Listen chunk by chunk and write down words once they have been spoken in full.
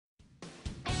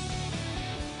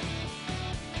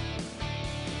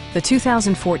the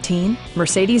 2014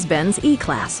 Mercedes-Benz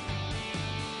E-Class.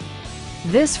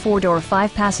 This four-door,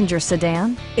 five-passenger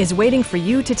sedan is waiting for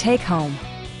you to take home.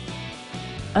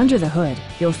 Under the hood,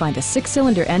 you'll find a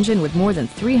six-cylinder engine with more than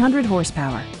 300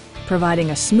 horsepower,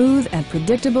 providing a smooth and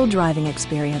predictable driving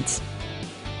experience.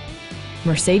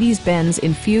 Mercedes-Benz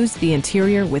infused the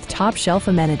interior with top-shelf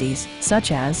amenities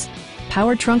such as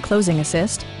power trunk closing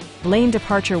assist, lane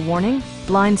departure warning,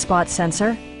 blind spot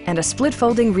sensor, and a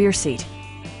split-folding rear seat.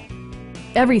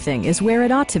 Everything is where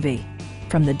it ought to be,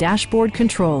 from the dashboard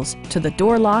controls to the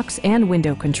door locks and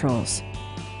window controls.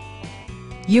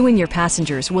 You and your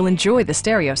passengers will enjoy the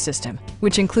stereo system,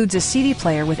 which includes a CD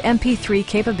player with MP3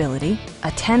 capability,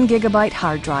 a 10 gigabyte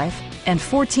hard drive, and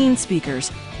 14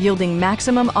 speakers, yielding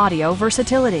maximum audio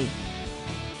versatility.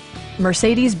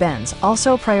 Mercedes-Benz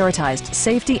also prioritized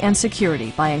safety and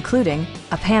security by including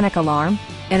a panic alarm,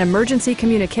 an emergency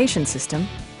communication system,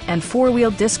 and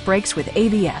four-wheel disc brakes with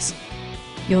ABS.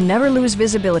 You'll never lose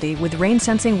visibility with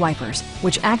rain-sensing wipers,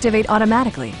 which activate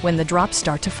automatically when the drops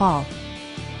start to fall.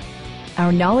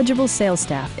 Our knowledgeable sales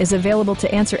staff is available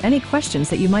to answer any questions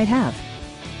that you might have.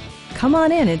 Come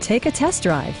on in and take a test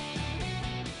drive.